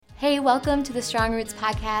Hey, welcome to the Strong Roots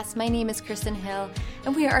Podcast. My name is Kristen Hill,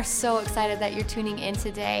 and we are so excited that you're tuning in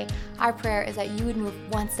today. Our prayer is that you would move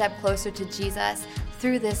one step closer to Jesus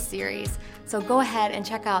through this series. So go ahead and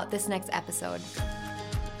check out this next episode.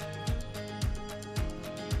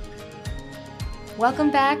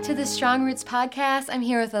 Welcome back to the Strong Roots Podcast. I'm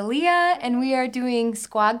here with Aaliyah, and we are doing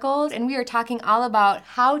Squad Goals, and we are talking all about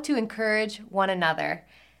how to encourage one another.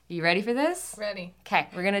 Are you ready for this? Ready. Okay,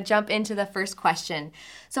 we're going to jump into the first question.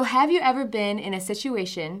 So have you ever been in a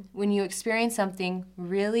situation when you experienced something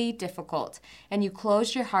really difficult and you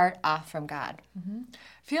closed your heart off from God? I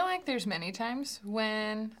feel like there's many times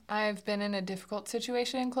when I've been in a difficult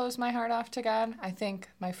situation and closed my heart off to God. I think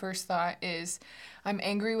my first thought is I'm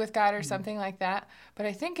angry with God or something like that. But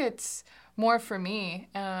I think it's more for me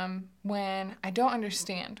when I don't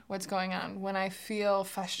understand what's going on, when I feel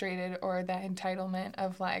frustrated or that entitlement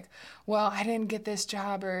of like, well, I didn't get this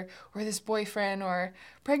job or this boyfriend or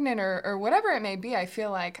pregnant or whatever it may be. I feel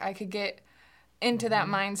like I could get into that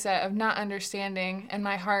mindset of not understanding and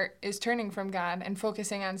my heart is turning from God and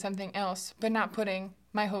focusing on something else, but not putting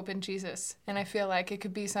my hope in Jesus. And I feel like it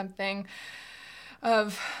could be something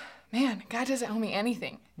of, man, God doesn't owe me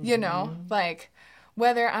anything, you know, like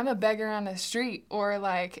whether I'm a beggar on the street or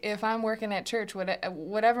like if I'm working at church,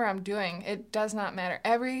 whatever I'm doing, it does not matter.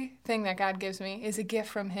 Everything that God gives me is a gift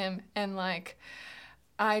from Him. And like,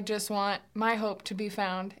 I just want my hope to be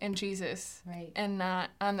found in Jesus, right, and not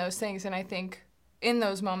on those things. And I think in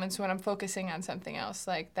those moments when I'm focusing on something else,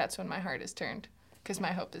 like that's when my heart is turned because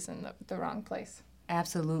my hope is in the wrong place.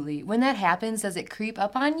 Absolutely. When that happens, does it creep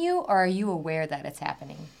up on you or are you aware that it's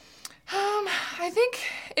happening? I think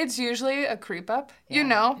it's usually a creep up, you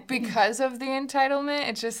know, because of the entitlement.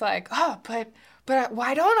 It's just like, oh, but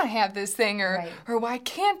why don't I have this thing or why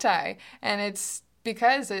can't I? And it's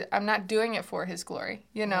because I'm not doing it for His glory,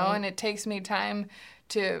 you know, and it takes me time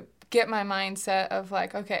to get my mindset of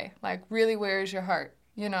like, okay, like really where is your heart,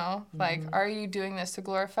 you know? Like, are you doing this to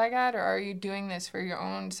glorify God or are you doing this for your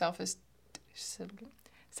own selfish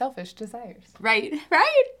desires? Right.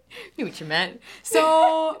 Knew what you meant.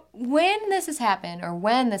 So when this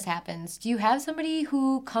happens, do you have somebody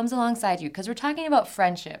who comes alongside you? Because we're talking about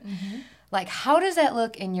friendship. Like, how does that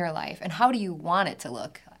look in your life and how do you want it to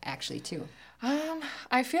look actually too?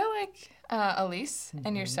 I feel like Elise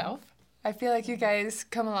and yourself, I feel like you guys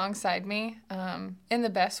come alongside me in the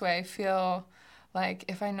best way. I feel like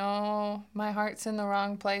if I know my heart's in the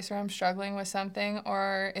wrong place or I'm struggling with something,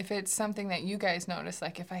 or if it's something that you guys notice,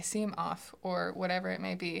 like if I seem off or whatever it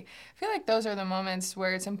may be, I feel like those are the moments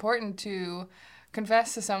where it's important to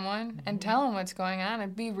confess to someone and tell them what's going on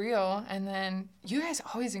and be real. And then you guys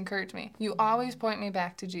always encourage me. You always point me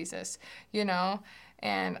back to Jesus, you know?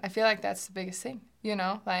 And I feel like that's the biggest thing, you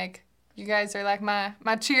know? Like, you guys are like my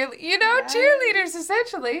cheerleaders,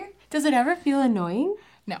 essentially. Does it ever feel annoying?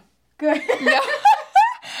 No. Good. No.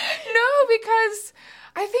 No, because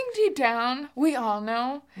I think deep down, we all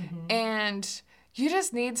know. And you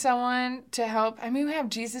just need someone to help. I mean, we have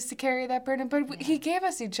Jesus to carry that burden, but He gave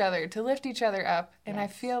us each other to lift each other up. And I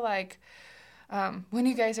feel like when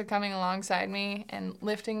you guys are coming alongside me and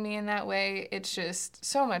lifting me in that way, it's just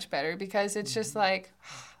so much better because it's just like,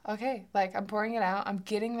 okay, like I'm pouring it out. I'm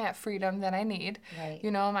getting that freedom that I need. Right. You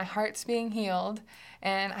know, my heart's being healed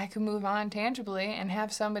and I can move on tangibly and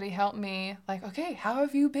have somebody help me like, okay, how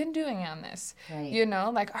have you been doing on this? Right. You know,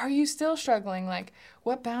 like, are you still struggling? Like,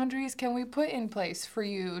 what boundaries can we put in place for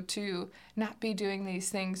you to not be doing these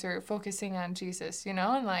things or focusing on Jesus, you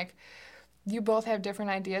know? And like, you both have different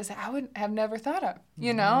ideas that I would have never thought of,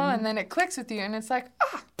 you know? And then it clicks with you and it's like,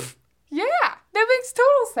 yeah, that makes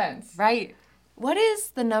total sense. Right. What is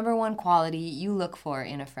the number one quality you look for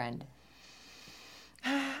in a friend?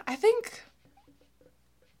 I think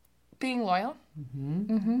being loyal.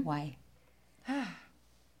 Why?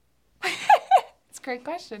 It's a great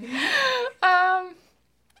question. I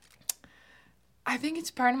think it's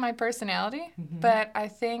part of my personality, but I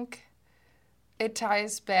think it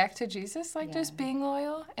ties back to Jesus, like just being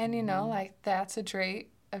loyal. And, you know, like that's a trait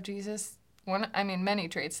of Jesus. Many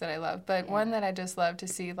traits that I love, but one that I just love to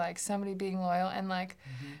see, like somebody being loyal and like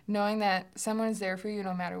knowing that someone's there for you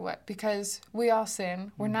no matter what, because we all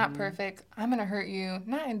sin. We're not perfect. I'm going to hurt you,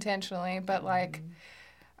 not intentionally, but like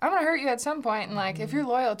I'm going to hurt you at some point. And like, if you're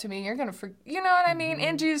loyal to me, you're going to, you know what I mean?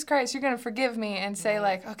 In Jesus Christ, you're going to forgive me and say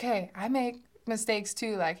like, okay, I make mistakes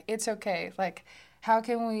too. Like, it's okay. Like, how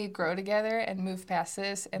can we grow together and move past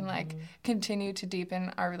this and like continue to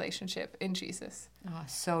deepen our relationship in Jesus? Oh,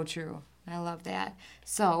 so true. I love that.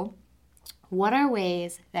 So, what are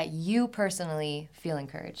ways that you personally feel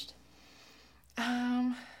encouraged?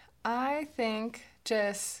 I think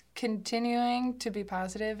just continuing to be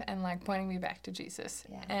positive and like pointing me back to Jesus.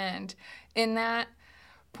 Yeah. And in that,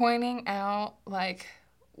 pointing out like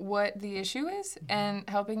what the issue is and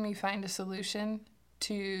helping me find a solution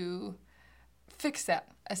to fix that,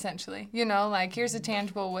 essentially. You know, like here's a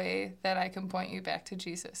tangible way that I can point you back to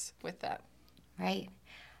Jesus with that. Right.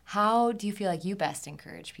 How do you feel like you best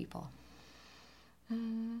encourage people?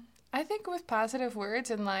 I think with positive words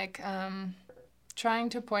and like trying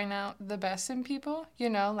to point out the best in people, you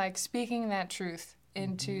know, like speaking that truth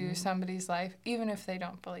into somebody's life, even if they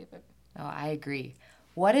don't believe it. Oh, I agree.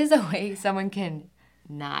 What is a way someone can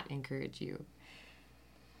not encourage you?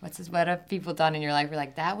 What have people done in your life where you're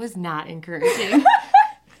like, that was not encouraging?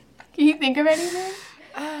 Can you think of anything?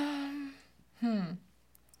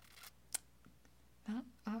 Not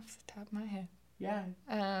off the top of my head. Yeah.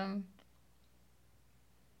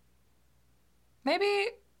 Maybe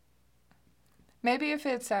if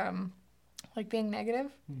it's like being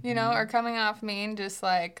negative, you know, or coming off mean, just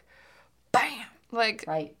like bam, like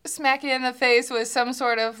Right. smack you in the face with some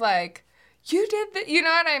sort of like, you did that, you know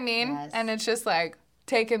what I mean? Yes. And it's just like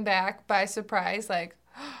taken back by surprise, like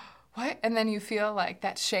what? And then you feel like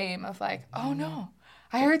that shame of like, oh no,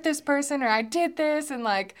 I hurt this person or I did this, and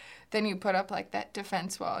like then you put up like that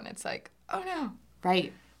defense wall, and it's like, oh no.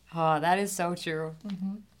 Right. Oh, that is so true.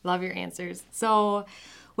 Love your answers. So,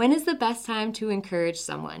 when is the best time to encourage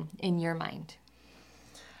someone in your mind?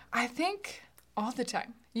 I think all the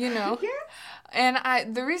time, you know?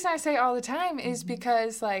 And the reason I say all the time is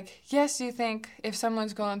because, like, yes, you think if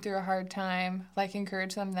someone's going through a hard time, like,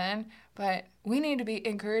 encourage them then, but we need to be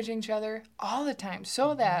encouraging each other all the time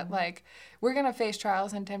so that, like, we're going to face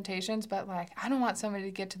trials and temptations, but, like, I don't want somebody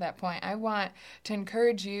to get to that point. I want to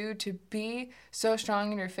encourage you to be so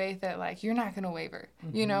strong in your faith that, like, you're not going to waver,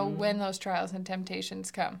 you know, when those trials and temptations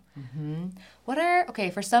come.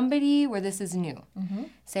 For somebody where this is new,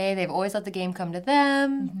 say they've always let the game come to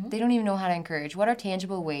them, they don't even know how to encourage. What are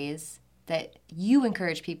tangible ways that you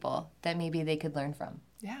encourage people that maybe they could learn from?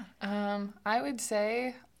 Yeah. I would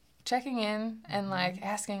say checking in and like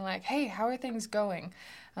asking like, hey, how are things going?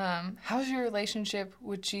 How's your relationship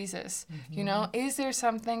with Jesus? You know, is there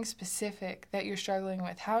something specific that you're struggling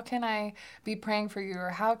with? How can I be praying for you, or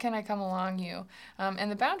how can I come along you?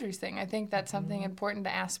 And the boundaries thing, I think that's something important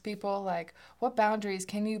to ask people, like, what boundaries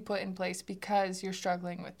can you put in place because you're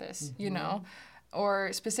struggling with this, you know?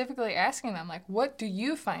 Or specifically asking them, like, what do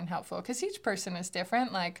you find helpful? Because each person is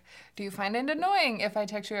different. Like, do you find it annoying if I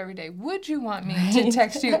text you every day? Would you want me to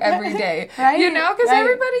text you every day? Right, You know, because right.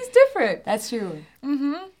 everybody's different. That's true.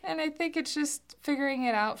 And I think it's just figuring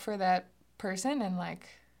it out for that person and, like,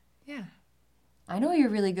 yeah. I know you're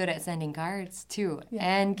really good at sending cards, too,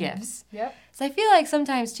 and gifts. Yep. So I feel like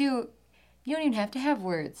sometimes, too, you don't even have to have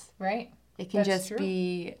words. Right. It can That's just true.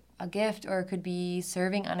 be a gift, or it could be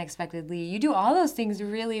serving unexpectedly. You do all those things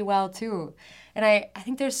really well, too. And I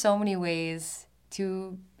think there's so many ways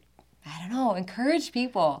to, encourage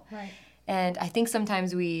people. Right. And I think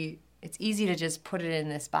sometimes it's easy to just put it in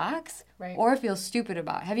this box, Right. or feel stupid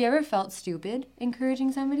about it. Have you ever felt stupid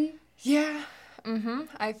encouraging somebody? Yeah.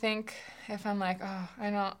 I think if I'm like, oh,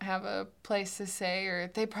 I don't have a place to say,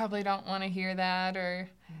 or they probably don't want to hear that,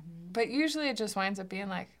 or, but usually it just winds up being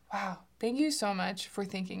like, wow, thank you so much for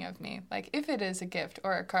thinking of me. Like, if it is a gift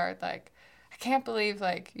or a card, like, I can't believe,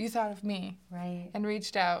 like, you thought of me Right. and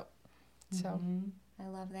reached out. So, I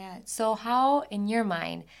love that. So how, in your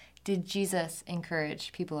mind, did Jesus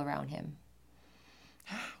encourage people around him?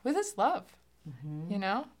 with his love, you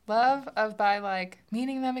know, love of by, like,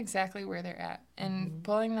 meeting them exactly where they're at and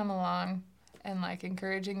pulling them along and, like,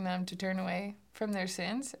 encouraging them to turn away from their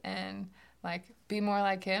sins and, like, be more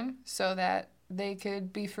like him so that they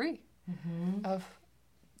could be free of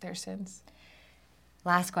their sins.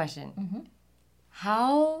 Last question.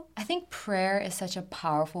 I think prayer is such a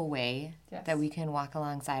powerful way Yes. that we can walk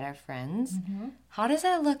alongside our friends. How does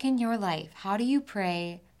that look in your life? How do you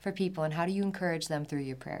pray for people, and how do you encourage them through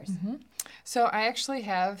your prayers? So I actually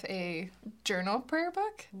have a journal prayer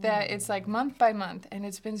book that it's like month by month, and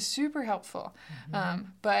it's been super helpful.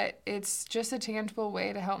 But it's just a tangible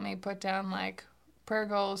way to help me put down like prayer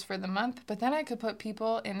goals for the month. But then I could put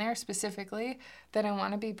people in there specifically that I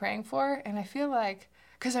want to be praying for. And I feel like,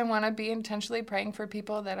 because I want to be intentionally praying for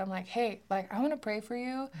people that I'm like, hey, like, I want to pray for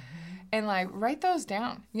you. And, like, write those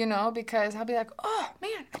down, you know, because I'll be like, oh,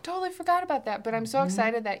 man, I totally forgot about that. But I'm so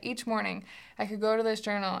excited that each morning I could go to this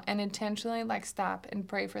journal and intentionally, like, stop and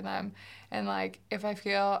pray for them. And, like, if I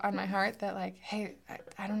feel on my heart that, like, hey,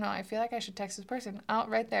 I don't know, I feel like I should text this person,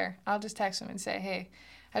 right there, I'll just text them and say, hey,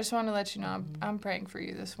 I just want to let you know I'm praying for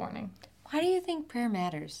you this morning. Why do you think prayer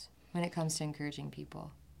matters when it comes to encouraging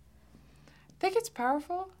people? think it's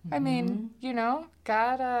powerful. I mean, you know,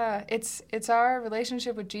 God, it's our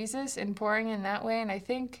relationship with Jesus and pouring in that way. And I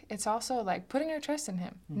think it's also like putting our trust in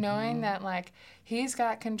him, knowing that like he's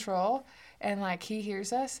got control and like he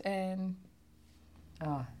hears us and.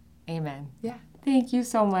 Oh, amen. Yeah. Thank you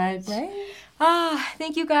so much. Right.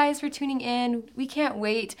 Thank you guys for tuning in. We can't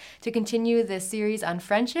wait to continue this series on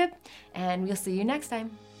friendship, and we'll see you next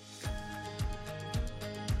time.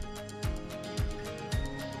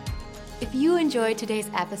 If you enjoyed today's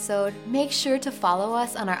episode, make sure to follow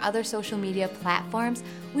us on our other social media platforms.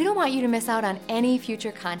 We don't want you to miss out on any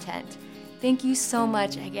future content. Thank you so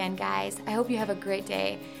much again, guys. I hope you have a great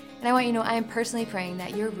day. And I want you to know I am personally praying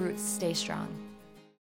that your roots stay strong.